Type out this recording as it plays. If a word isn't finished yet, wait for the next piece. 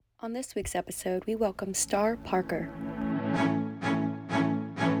On this week's episode, we welcome Star Parker.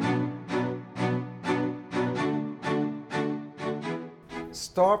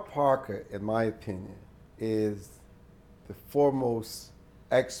 Star Parker, in my opinion, is the foremost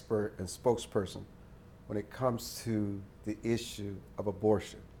expert and spokesperson when it comes to the issue of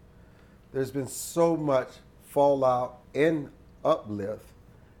abortion. There's been so much fallout and uplift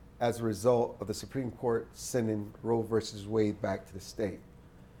as a result of the Supreme Court sending Roe versus Wade back to the state.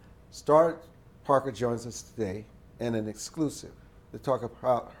 Star Parker joins us today in an exclusive to talk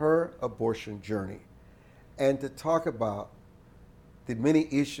about her abortion journey and to talk about the many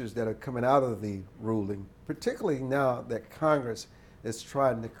issues that are coming out of the ruling, particularly now that Congress is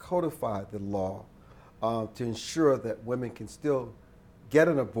trying to codify the law to ensure that women can still get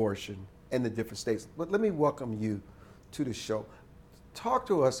an abortion in the different states. But let me welcome you to the show. Talk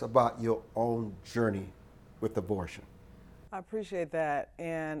to us about your own journey with abortion. I appreciate that,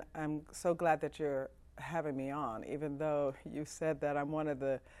 and I'm so glad that you're having me on. Even though you said that I'm one of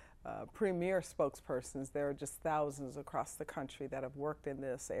the premier spokespersons, there are just thousands across the country that have worked in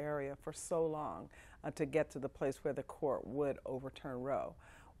this area for so long to get to the place where the court would overturn Roe.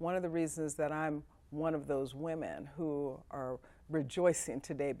 One of the reasons that I'm one of those women who are rejoicing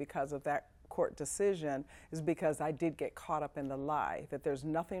today because of that court decision is because I did get caught up in the lie that there's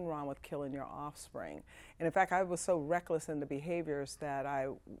nothing wrong with killing your offspring. And in fact, I was so reckless in the behaviors that I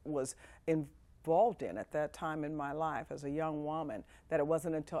was involved in at that time in my life as a young woman that it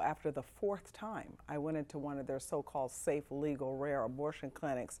wasn't until after the fourth time I went into one of their so-called safe, legal, rare abortion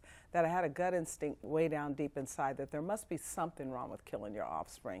clinics that I had a gut instinct way down deep inside that there must be something wrong with killing your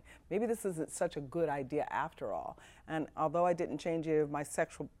offspring. Maybe this isn't such a good idea after all. And although I didn't change any of my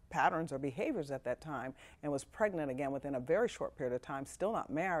sexual patterns or behaviors at that time and was pregnant again within a very short period of time, still not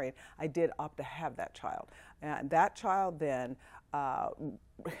married, I did opt to have that child. And that child then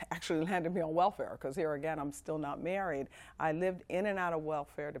actually landed me on welfare because here again, I'm still not married. I lived in and out of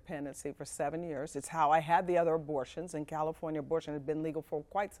welfare dependency for 7 years. It's how I had the other abortions. In California, abortion had been legal for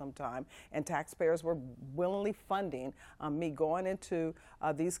quite some time, and taxpayers were willingly funding me going into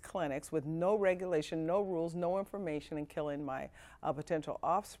these clinics with no regulation, no rules, no information, and killing my potential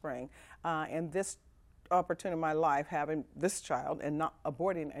offspring. And this opportunity in my life, having this child and not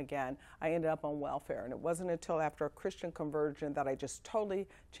aborting again, I ended up on welfare. And it wasn't until after a Christian conversion that I just totally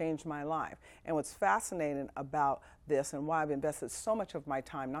changed my life. And what's fascinating about this and why I've invested so much of my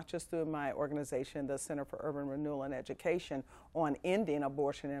time, not just through my organization, the Center for Urban Renewal and Education, on ending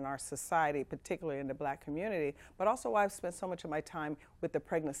abortion in our society, particularly in the Black community, but also why I've spent so much of my time with the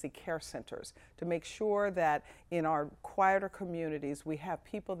pregnancy care centers to make sure that in our quieter communities we have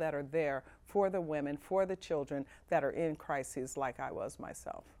people that are there for the women, for the children that are in crises like I was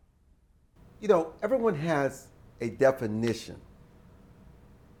myself. You know, everyone has a definition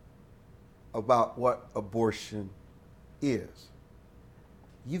about what abortion is.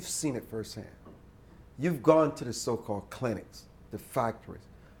 You've seen it firsthand. You've gone to the so-called clinics, the factories.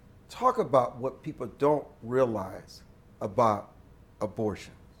 Talk about what people don't realize about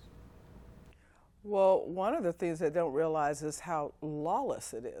abortion. Well, one of the things they don't realize is how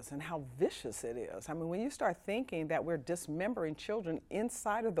lawless it is and how vicious it is. I mean, when you start thinking that we're dismembering children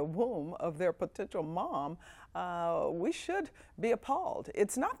inside of the womb of their potential mom, we should be appalled.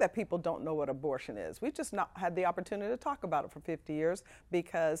 It's not that people don't know what abortion is. We've just not had the opportunity to talk about it for 50 years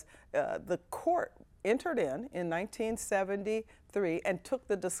because the court entered in 1973 and took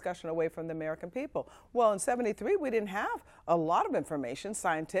the discussion away from the American people. Well, in 73, we didn't have a lot of information,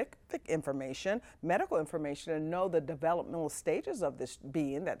 scientific information, medical information, to know the developmental stages of this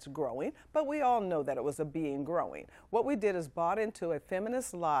being that's growing, but we all know that it was a being growing. What we did is bought into a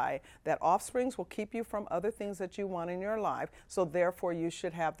feminist lie that offsprings will keep you from other things that you want in your life, so therefore you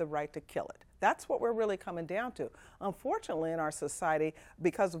should have the right to kill it. That's what we're really coming down to. Unfortunately, in our society,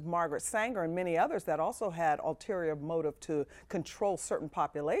 because of Margaret Sanger and many others that also had ulterior motive to control certain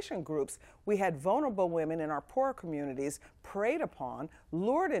population groups, we had vulnerable women in our poorer communities preyed upon,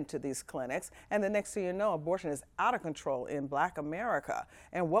 lured into these clinics, and the next thing you know, abortion is out of control in Black America.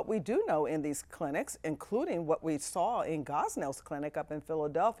 And what we do know in these clinics, including what we saw in Gosnell's clinic up in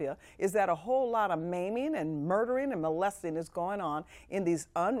Philadelphia, is that a whole lot of maiming and murdering and molesting is going on in these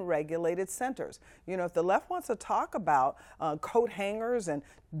unregulated centers. You know, if the left wants to talk about coat hangers and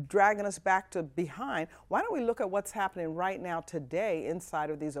dragging us back to behind, why don't we look at what's happening right now today inside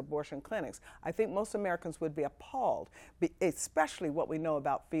of these abortion clinics? I think most Americans would be appalled, especially what we know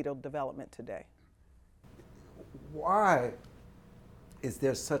about fetal development today. Why is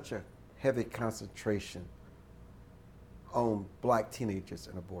there such a heavy concentration on Black teenagers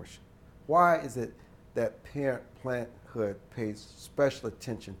and abortion? Why is it that Planned Hood pays special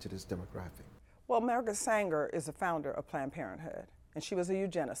attention to this demographic? Well, Margaret Sanger is the founder of Planned Parenthood, and she was a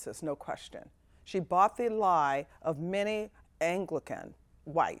eugenicist, no question. She bought the lie of many Anglican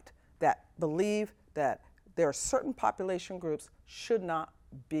white that believe that there are certain population groups should not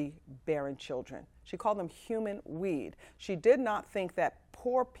be bearing children. She called them human weed. She did not think that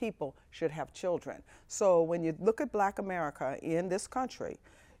poor people should have children. So when you look at Black America in this country,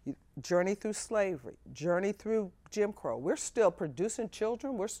 journey through slavery, journey through Jim Crow, we're still producing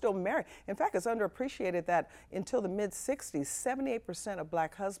children, we're still married. In fact, it's underappreciated that until the mid-60s, 78% of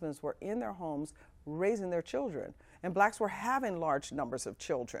Black husbands were in their homes raising their children, and Blacks were having large numbers of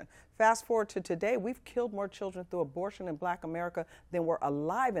children. Fast forward to today, we've killed more children through abortion in Black America than were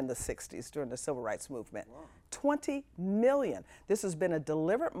alive in the 60s during the Civil Rights Movement. Wow. 20 million. This has been a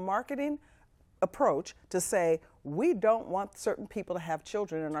deliberate marketing approach to say we don't want certain people to have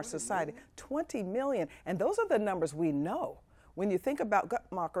children in our society. 20 million. And those are the numbers we know. When you think about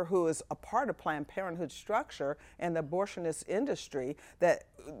Guttmacher, who is a part of Planned Parenthood structure and the abortionist industry, that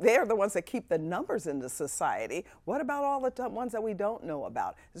they're the ones that keep the numbers in the society. What about all the ones that we don't know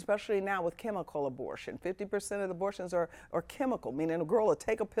about, especially now with chemical abortion? 50% of the abortions are chemical, meaning a girl will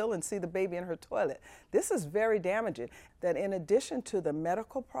take a pill and see the baby in her toilet. This is very damaging. That in addition to the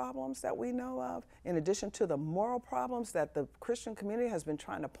medical problems that we know of, in addition to the moral problems that the Christian community has been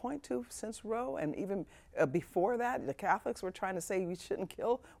trying to point to since Roe, and even before that, the Catholics were trying to say we shouldn't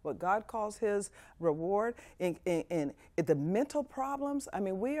kill what God calls his reward. In the mental problems, I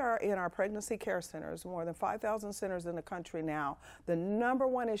mean, we are in our pregnancy care centers, more than 5,000 centers in the country now. The number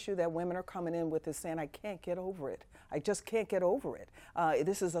one issue that women are coming in with is saying, I can't get over it. I just can't get over it.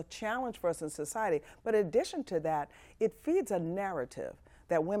 This is a challenge for us in society. But in addition to that, it feeds a narrative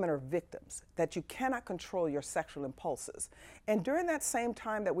that women are victims, that you cannot control your sexual impulses. And during that same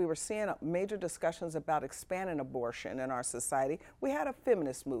time that we were seeing major discussions about expanding abortion in our society, we had a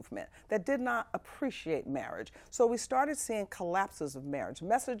feminist movement that did not appreciate marriage. So we started seeing collapses of marriage,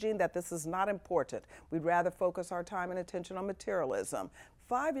 messaging that this is not important. We'd rather focus our time and attention on materialism.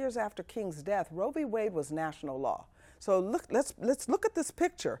 5 years after King's death, Roe v. Wade was national law. So let's look at this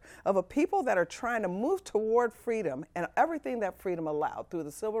picture of a people that are trying to move toward freedom and everything that freedom allowed through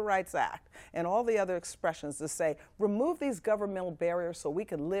the Civil Rights Act and all the other expressions to say, remove these governmental barriers so we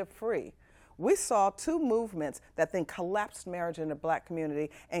can live free. We saw two movements that then collapsed marriage in the Black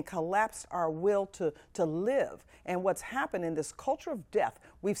community and collapsed our will to live. And what's happened in this culture of death,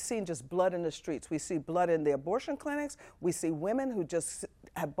 we've seen just blood in the streets. We see blood in the abortion clinics. We see women who just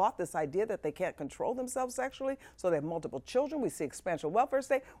have bought this idea that they can't control themselves sexually, so they have multiple children. We see expansion welfare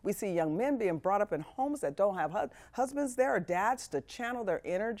state. We see young men being brought up in homes that don't have husbands there or dads to channel their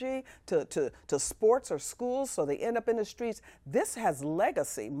energy to sports or schools, so they end up in the streets. This has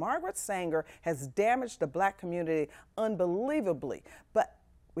legacy. Margaret Sanger has damaged the Black community unbelievably. But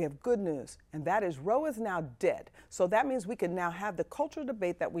we have good news, and that is Roe is now dead. So that means we can now have the cultural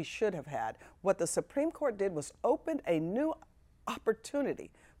debate that we should have had. What the Supreme Court did was open a new opportunity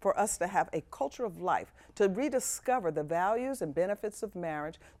for us to have a culture of life, to rediscover the values and benefits of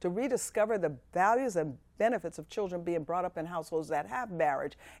marriage, to rediscover the values and benefits of children being brought up in households that have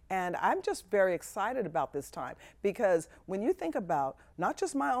marriage. And I'm just very excited about this time, because when you think about not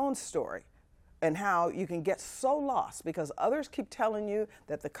just my own story, and how you can get so lost because others keep telling you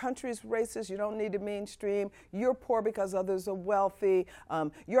that the country's racist, you don't need to mainstream, you're poor because others are wealthy,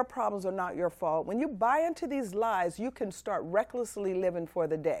 your problems are not your fault. When you buy into these lies, you can start recklessly living for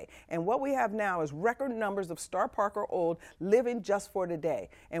the day. And what we have now is record numbers of Star Parker old living just for today.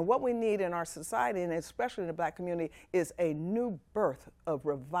 And what we need in our society, and especially in the Black community, is a new birth of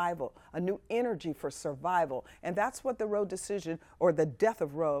revival, a new energy for survival. And that's what the Roe decision, or the death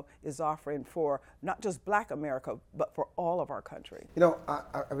of Roe, is offering for not just Black America, but for all of our country. You know,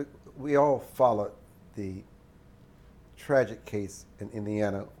 we all followed the tragic case in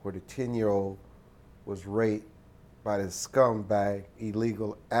Indiana where the 10-year-old was raped by this scumbag,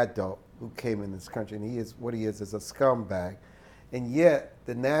 illegal adult who came in this country. And he is what he is a scumbag. And yet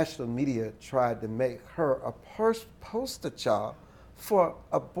the national media tried to make her a poster child for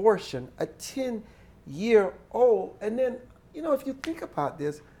abortion, a 10-year-old. And then, you know, if you think about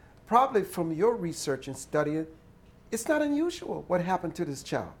this, probably from your research and studying, it's not unusual what happened to this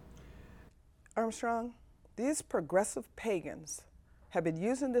child. Armstrong, these progressive pagans have been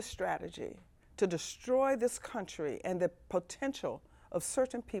using this strategy to destroy this country and the potential of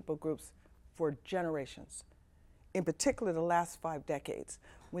certain people groups for generations, in particular the last 5 decades.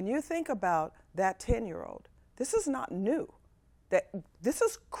 When you think about that 10-year-old, this is not new. This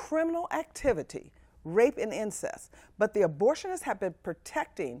is criminal activity, rape and incest. But the abortionists have been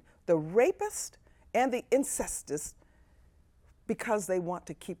protecting the rapist and the incestist because they want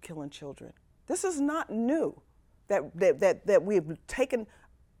to keep killing children. This is not new, that we've taken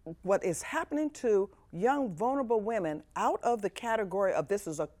what is happening to young, vulnerable women out of the category of this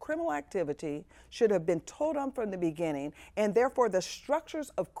is a criminal activity, should have been told on from the beginning, and therefore the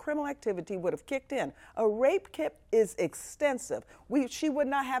structures of criminal activity would have kicked in. A rape kit is extensive. She would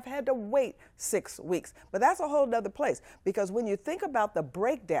not have had to wait 6 weeks. But that's a whole other place, because when you think about the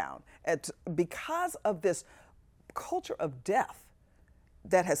breakdown, because of this culture of death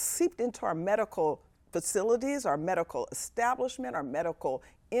that has seeped into our medical facilities, our medical establishment, our medical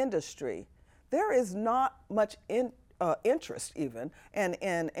industry, there is not much interest even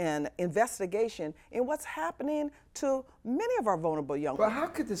and investigation in what's happening to many of our vulnerable young But people. how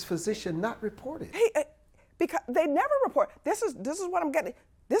could this physician not report it? Because they never report. This is what I'm getting.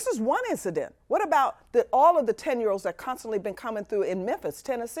 This is one incident. What about all of the 10-year-olds that constantly been coming through in Memphis,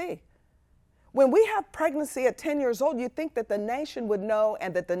 Tennessee? When we have pregnancy at 10 years old, you'd think that the nation would know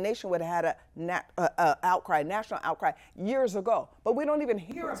and that the nation would have had a national outcry years ago. But we don't even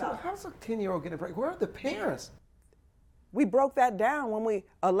hear about it. How's a 10-year-old getting pregnant? Where are the parents? We broke that down when we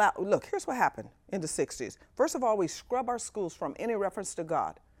allowed. Look, here's what happened in the 60s. First of all, we scrub our schools from any reference to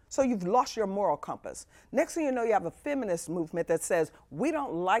God. So you've lost your moral compass. Next thing you know, you have a feminist movement that says, we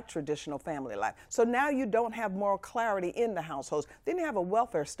don't like traditional family life. So now you don't have moral clarity in the households. Then you have a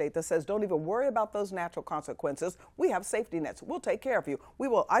welfare state that says, don't even worry about those natural consequences. We have safety nets. We'll take care of you. We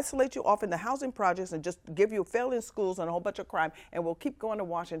will isolate you off in the housing projects and just give you failing schools and a whole bunch of crime, and we'll keep going to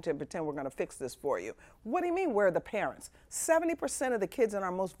Washington and pretend we're going to fix this for you. What do you mean, where are the parents? 70% of the kids in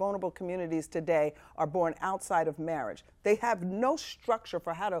our most vulnerable communities today are born outside of marriage. They have no structure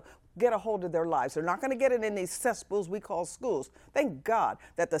for how to get a hold of their lives. They're not going to get it in these cesspools we call schools. Thank God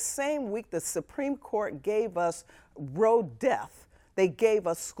that the same week the Supreme Court gave us Roe death, they gave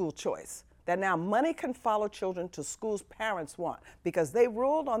us school choice. That now money can follow children to schools parents want, because they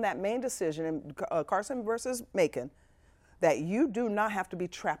ruled on that main decision in Carson versus Macon that you do not have to be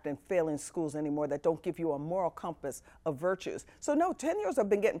trapped in failing schools anymore that don't give you a moral compass of virtues. So no, 10 years have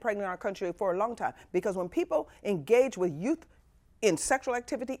been getting pregnant in our country for a long time, because when people engage with youth in sexual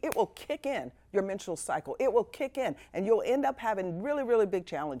activity, it will kick in your menstrual cycle. It will kick in, and you'll end up having really, really big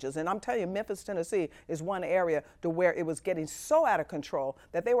challenges. And I'm telling you, Memphis, Tennessee is one area to where it was getting so out of control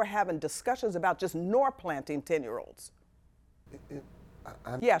that they were having discussions about just Norplanting 10-year-olds.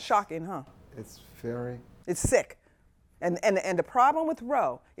 Yeah, shocking, huh? It's very... It's sick. And the problem with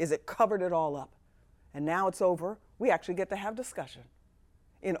Roe is it covered it all up. And now it's over. We actually get to have discussion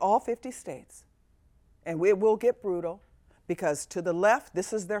in all 50 states. And it will get brutal, because to the left,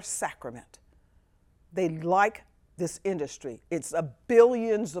 this is their sacrament. They like this industry. It's a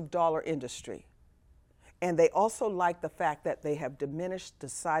billions of dollar industry. And they also like the fact that they have diminished the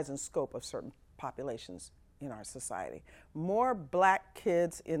size and scope of certain populations in our society. More black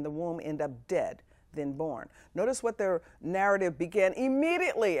kids in the womb end up dead than born. Notice what their narrative began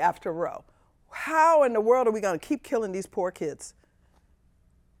immediately after Roe. How in the world are we going to keep killing these poor kids?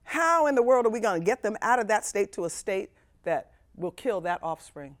 How in the world are we going to get them out of that state to a state that will kill that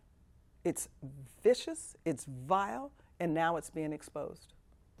offspring? It's vicious, it's vile, and now it's being exposed.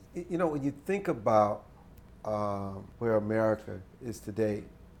 You know, when you think about where America is today,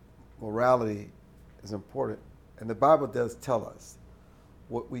 morality is important. And the Bible does tell us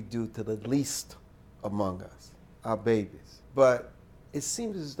what we do to the least among us, our babies. But it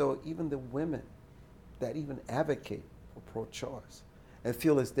seems as though even the women that even advocate for pro-choice and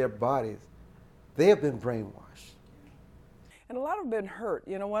feel it's their bodies, they have been brainwashed. And a lot have been hurt.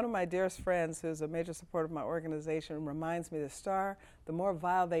 You know, one of my dearest friends, who's a major supporter of my organization, reminds me that, Star, the more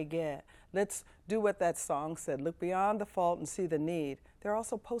vile they get, let's do what that song said, look beyond the fault and see the need. They're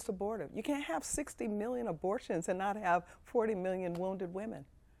also post-abortive. You can't have 60 million abortions and not have 40 million wounded women.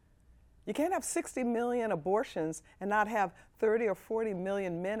 You can't have 60 million abortions and not have 30 or 40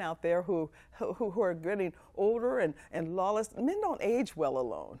 million men out there who are getting older and lawless. Men don't age well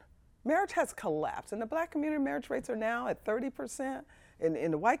alone. Marriage has collapsed. In the black community, marriage rates are now at 30%.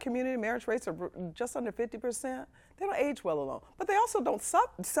 In the white community, marriage rates are just under 50%. They don't age well alone. But they also don't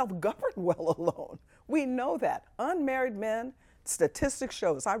self-govern well alone. We know that. Unmarried men, statistics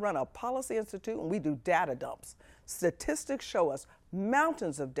show us. I run a policy institute and we do data dumps. Statistics show us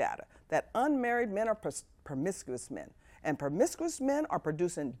mountains of data that unmarried men are promiscuous men. And promiscuous men are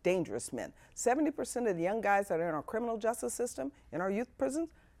producing dangerous men. 70% of the young guys that are in our criminal justice system, in our youth prisons,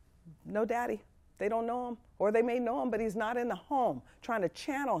 no daddy. They don't know him, or they may know him, but he's not in the home, trying to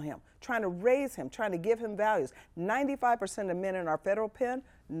channel him, trying to raise him, trying to give him values. 95% of men in our federal pen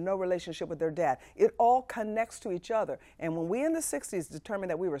no relationship with their dad. It all connects to each other. And when we in the 60s determined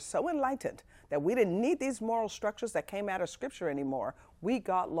that we were so enlightened that we didn't need these moral structures that came out of Scripture anymore, we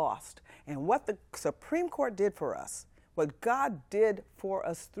got lost. And what the Supreme Court did for us, what God did for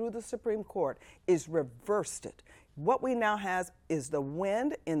us through the Supreme Court, is reversed it. What we now have is the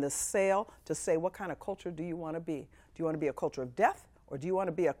wind in the sail to say, what kind of culture do you want to be? Do you want to be a culture of death, or do you want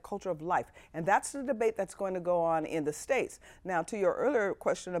to be a culture of life? And that's the debate that's going to go on in the states. Now, to your earlier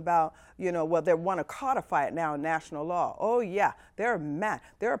question about, well, they want to codify it now in national law. Oh, yeah, they're mad.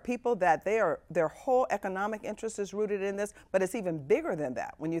 There are people that their whole economic interest is rooted in this, but it's even bigger than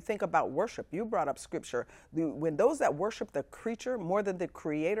that. When you think about worship, you brought up Scripture. When those that worship the creature more than the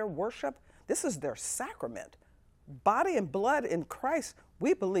Creator worship, this is their sacrament. Body and blood in Christ,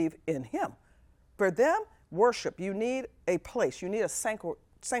 we believe in Him. For them, worship, you need a place. You need a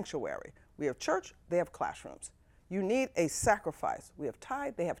sanctuary. We have church, they have classrooms. You need a sacrifice. We have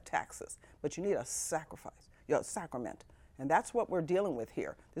tithe, they have taxes. But you need a sacrifice, sacrament. And that's what we're dealing with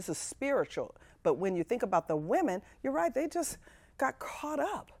here. This is spiritual. But when you think about the women, you're right, they just got caught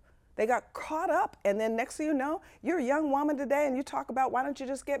up. They got caught up, and then next thing you know, you're a young woman today and you talk about, why don't you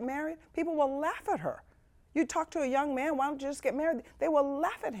just get married? People will laugh at her. You talk to a young man, why don't you just get married? They will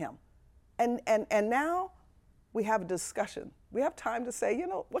laugh at him. And now we have a discussion. We have time to say,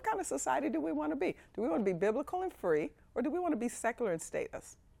 what kind of society do we want to be? Do we want to be biblical and free, or do we want to be secular and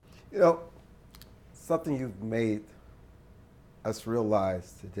stateless? Something you've made us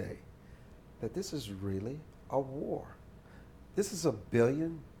realize today, that this is really a war. This is $1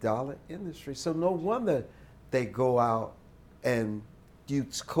 billion industry. So no wonder they go out and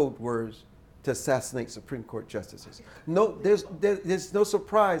use code words to assassinate Supreme Court justices. No, there's no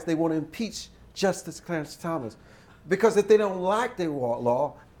surprise they want to impeach Justice Clarence Thomas, because if they don't like the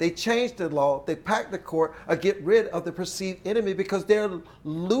law, they change the law, they pack the court, or get rid of the perceived enemy, because they're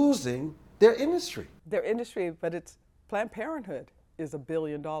losing their industry. Their industry, but it's Planned Parenthood is $1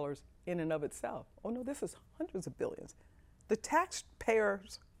 billion in and of itself. Oh no, this is hundreds of billions. The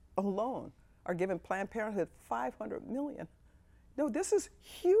taxpayers alone are giving Planned Parenthood $500 million. No, this is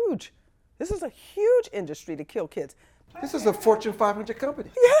huge. This is a huge industry to kill kids. This is a Fortune 500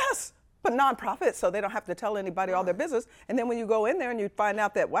 company. Yes, but nonprofit, so they don't have to tell anybody all their business. And then when you go in there and you find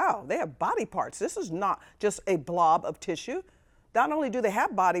out that, wow, they have body parts. This is not just a blob of tissue. Not only do they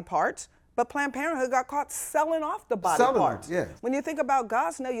have body parts, but Planned Parenthood got caught selling off the body parts. Yes. When you think about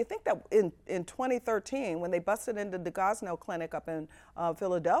Gosnell, you think that in 2013, when they busted into the Gosnell clinic up in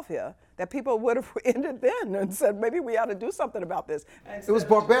Philadelphia, that people would have ended then and said, maybe we ought to do something about this. It was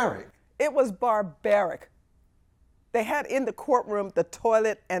barbaric. It was barbaric. They had in the courtroom the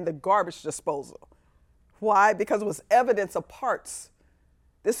toilet and the garbage disposal. Why? Because it was evidence of parts.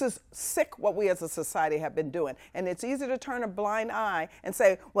 This is sick what we as a society have been doing. And it's easy to turn a blind eye and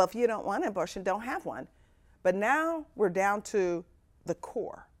say, well, if you don't want an abortion, don't have one. But now we're down to the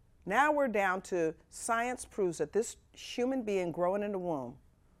core. Now we're down to science proves that this human being growing in the womb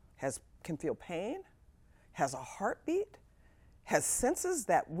can feel pain, has a heartbeat, has senses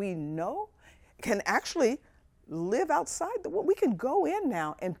that we know, can actually live outside the womb. We can go in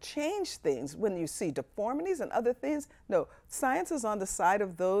now and change things when you see deformities and other things. No, science is on the side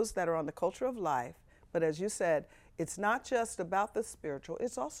of those that are on the culture of life. But as you said, it's not just about the spiritual,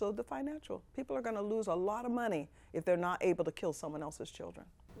 it's also the financial. People are going to lose a lot of money if they're not able to kill someone else's children.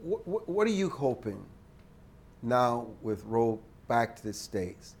 What are you hoping now with Roe back to the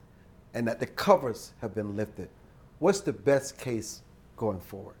states and that the covers have been lifted? What's the best case going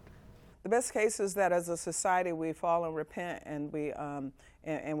forward? The best case is that as a society we fall and repent and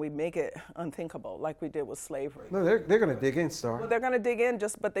we make it unthinkable, like we did with slavery. No, they're going to dig in, Star. Well, they're going to dig in,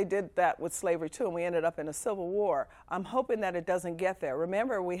 but they did that with slavery too, and we ended up in a civil war. I'm hoping that it doesn't get there.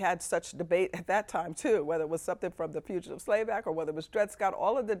 Remember, we had such debate at that time too, whether it was something from the Fugitive Slave Act or whether it was Dred Scott,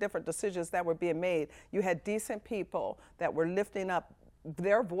 all of the different decisions that were being made. You had decent people that were lifting up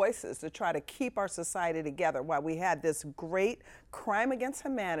their voices to try to keep our society together while we had this great crime against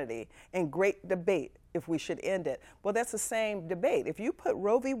humanity and great debate if we should end it. Well, that's the same debate. If you put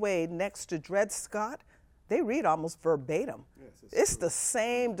Roe v. Wade next to Dred Scott, they read almost verbatim. Yes, it's the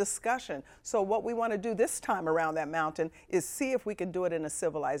same discussion. So what we want to do this time around that mountain is see if we can do it in a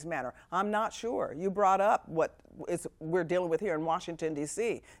civilized manner. I'm not sure. You brought up what we're dealing with here in Washington,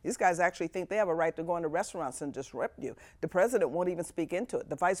 D.C. These guys actually think they have a right to go into restaurants and disrupt you. The president won't even speak into it.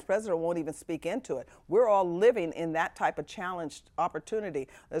 The vice president won't even speak into it. We're all living in that type of challenged opportunity.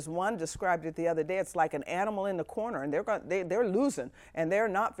 As one described it the other day, it's like an animal in the corner, and they're losing, and they're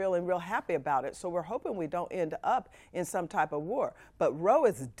not feeling real happy about it. So we're hoping we don't end up in some type of war. But Roe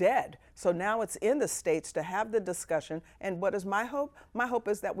is dead. So now it's in the states to have the discussion. And what is my hope? My hope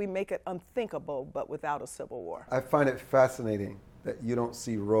is that we make it unthinkable, but without a civil war. I find it fascinating that you don't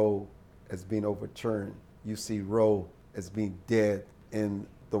see Roe as being overturned. You see Roe as being dead in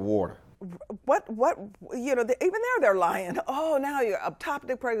the water. What, even there they're lying. Oh, now you're up top of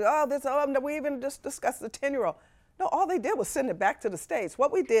the pregnant. We even just discussed the 10-year-old. No, all they did was send it back to the states.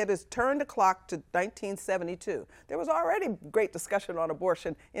 What we did is turn the clock to 1972. There was already great discussion on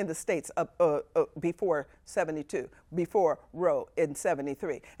abortion in the states before 72, before Roe in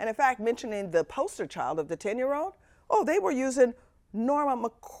 73. And in fact, mentioning the poster child of the 10-year-old, they were using Norma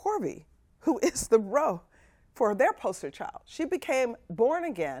McCorvey, who is the Roe, for their poster child. She became born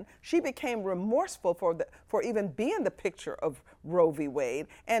again. She became remorseful for even being the picture of Roe v. Wade,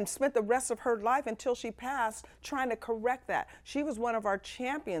 and spent the rest of her life until she passed trying to correct that. She was one of our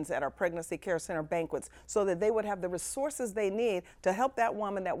champions at our pregnancy care center banquets so that they would have the resources they need to help that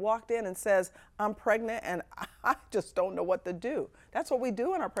woman that walked in and says, I'm pregnant and I just don't know what to do. That's what we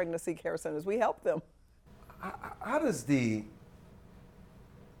do in our pregnancy care centers. We help them. How does the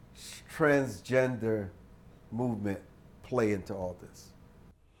transgender movement play into all this?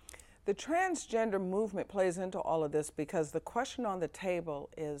 The transgender movement plays into all of this because the question on the table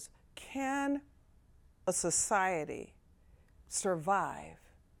is, can a society survive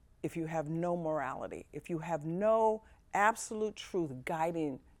if you have no morality, if you have no absolute truth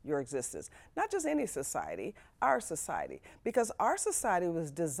guiding your existence? Not just any society, our society, because our society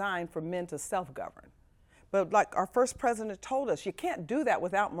was designed for men to self-govern. But like our first president told us, you can't do that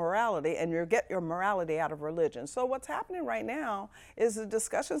without morality, and you get your morality out of religion. So what's happening right now is the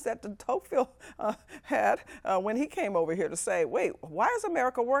discussions that de Tocqueville had when he came over here to say, wait, why is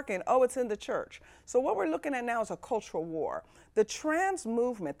America working? Oh, it's in the church. So what we're looking at now is a cultural war. The trans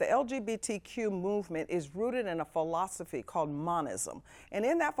movement, the LGBTQ movement, is rooted in a philosophy called monism. And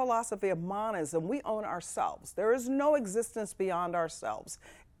in that philosophy of monism, we own ourselves. There is no existence beyond ourselves.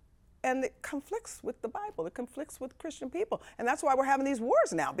 And it conflicts with the Bible. It conflicts with Christian people. And that's why we're having these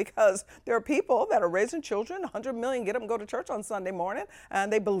wars now, because there are people that are raising children, 100 million get them to go to church on Sunday morning,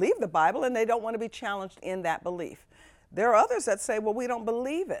 and they believe the Bible, and they don't want to be challenged in that belief. There are others that say, well, we don't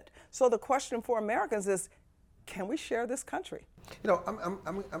believe it. So the question for Americans is, can we share this country?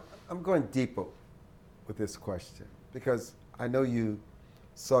 I'm going deeper with this question, because I know you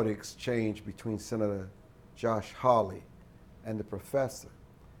saw the exchange between Senator Josh Hawley and the professor.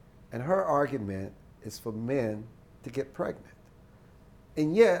 And her argument is for men to get pregnant.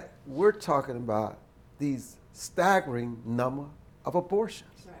 And yet, we're talking about these staggering number of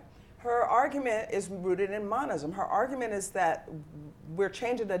abortions. Right. Her argument is rooted in monism. Her argument is that we're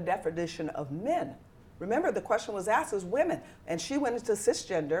changing the definition of men. Remember, the question was asked as women, and she went into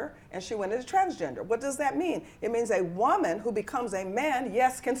cisgender and she went into transgender. What does that mean? It means a woman who becomes a man,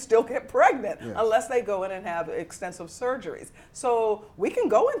 yes, can still get pregnant, yes, unless they go in and have extensive surgeries. So we can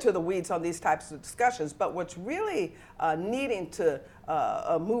go into the weeds on these types of discussions, but what's really needing to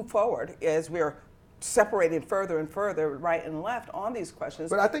move forward as we're separating further and further right and left on these questions.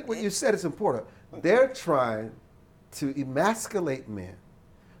 But I think what you said is important. They're trying to emasculate men,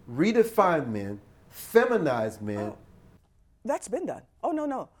 redefine men, feminize men. Oh, that's been done. Oh,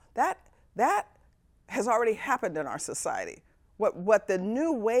 no. That has already happened in our society. What the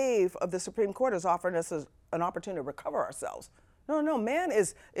new wave of the Supreme Court is offering us is an opportunity to recover ourselves. No, man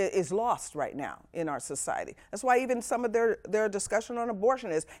is lost right now in our society. That's why even some of their discussion on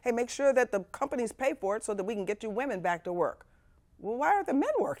abortion is, hey, make sure that the companies pay for it so that we can get you women back to work. Well, why are the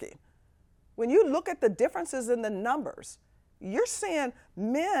men working? When you look at the differences in the numbers, you're seeing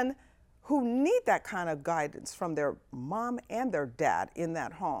men who need that kind of guidance from their mom and their dad in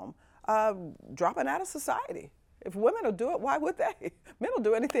that home, dropping out of society. If women will do it, why would they? Men will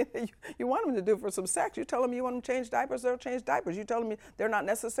do anything that you want them to do for some sex. You tell them you want them to change diapers, they'll change diapers. You tell them they're not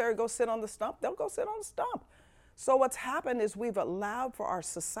necessary, go sit on the stump, they'll go sit on the stump. So what's happened is we've allowed for our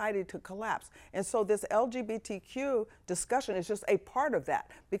society to collapse. And so this LGBTQ discussion is just a part of that,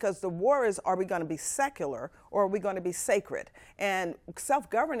 because the war is, are we going to be secular or are we going to be sacred? And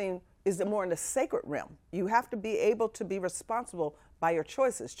self-governing is more in the sacred realm. You have to be able to be responsible by your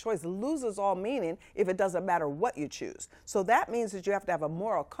choices. Choice loses all meaning if it doesn't matter what you choose. So that means that you have to have a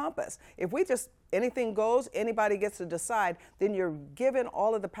moral compass. If we just anything goes, anybody gets to decide, then you're giving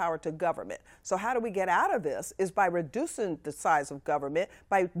all of the power to government. So how do we get out of this is by reducing the size of government,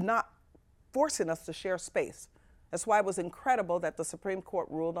 by not forcing us to share space. That's why it was incredible that the Supreme Court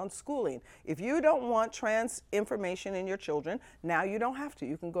ruled on schooling. If you don't want trans information in your children, now you don't have to.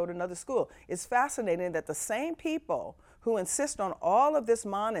 You can go to another school. It's fascinating that the same people who insist on all of this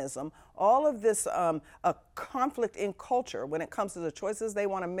monism, all of this conflict in culture when it comes to the choices they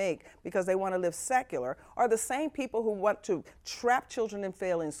want to make because they want to live secular, are the same people who want to trap children in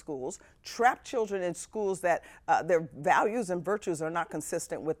failing schools, trap children in schools that their values and virtues are not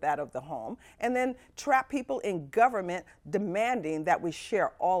consistent with that of the home, and then trap people in government demanding that we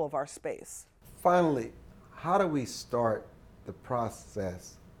share all of our space. Finally, how do we start the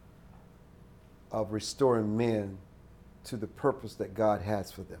process of restoring men to the purpose that God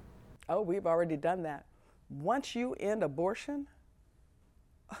has for them? Oh, we've already done that. Once you end abortion,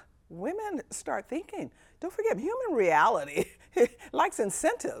 women start thinking. Don't forget, human reality likes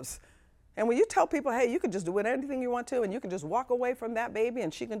incentives. And when you tell people, hey, you can just do anything you want to, and you can just walk away from that baby,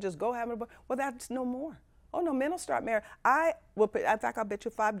 and she can just go have an abortion, well, that's no more. Oh, no, men will start marrying. I will put, in fact, I'll bet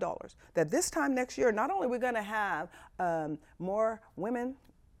you $5 that this time next year, not only are we going to have more women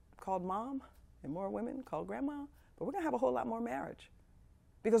called mom and more women called grandma, but we're going to have a whole lot more marriage.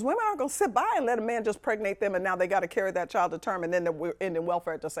 Because women aren't going to sit by and let a man just pregnate them and now they got to carry that child to term and then we're ending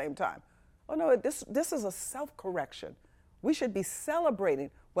welfare at the same time. Oh no, this is a self-correction. We should be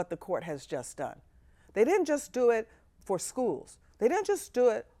celebrating what the court has just done. They didn't just do it for schools. They didn't just do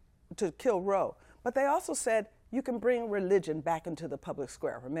it to kill Roe, but they also said you can bring religion back into the public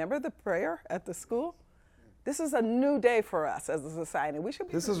square. Remember the prayer at the school? This is a new day for us as a society. We should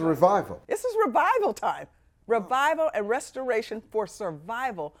be. This is revival. This is revival time. Revival and restoration for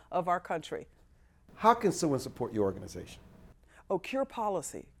survival of our country. How can someone support your organization? Oh, Cure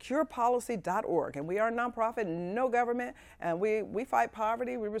Policy, curepolicy.org. And we are a nonprofit, no government, and we fight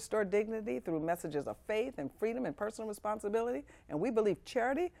poverty, we restore dignity through messages of faith and freedom and personal responsibility. And we believe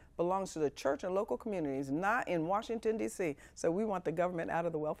charity belongs to the church and local communities, not in Washington, D.C. So we want the government out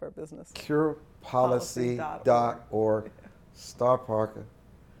of the welfare business. Curepolicy.org. Star Parker,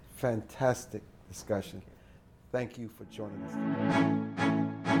 fantastic discussion. Thank you for joining us today.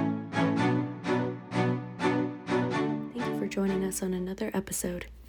 Thank you for joining us on another episode.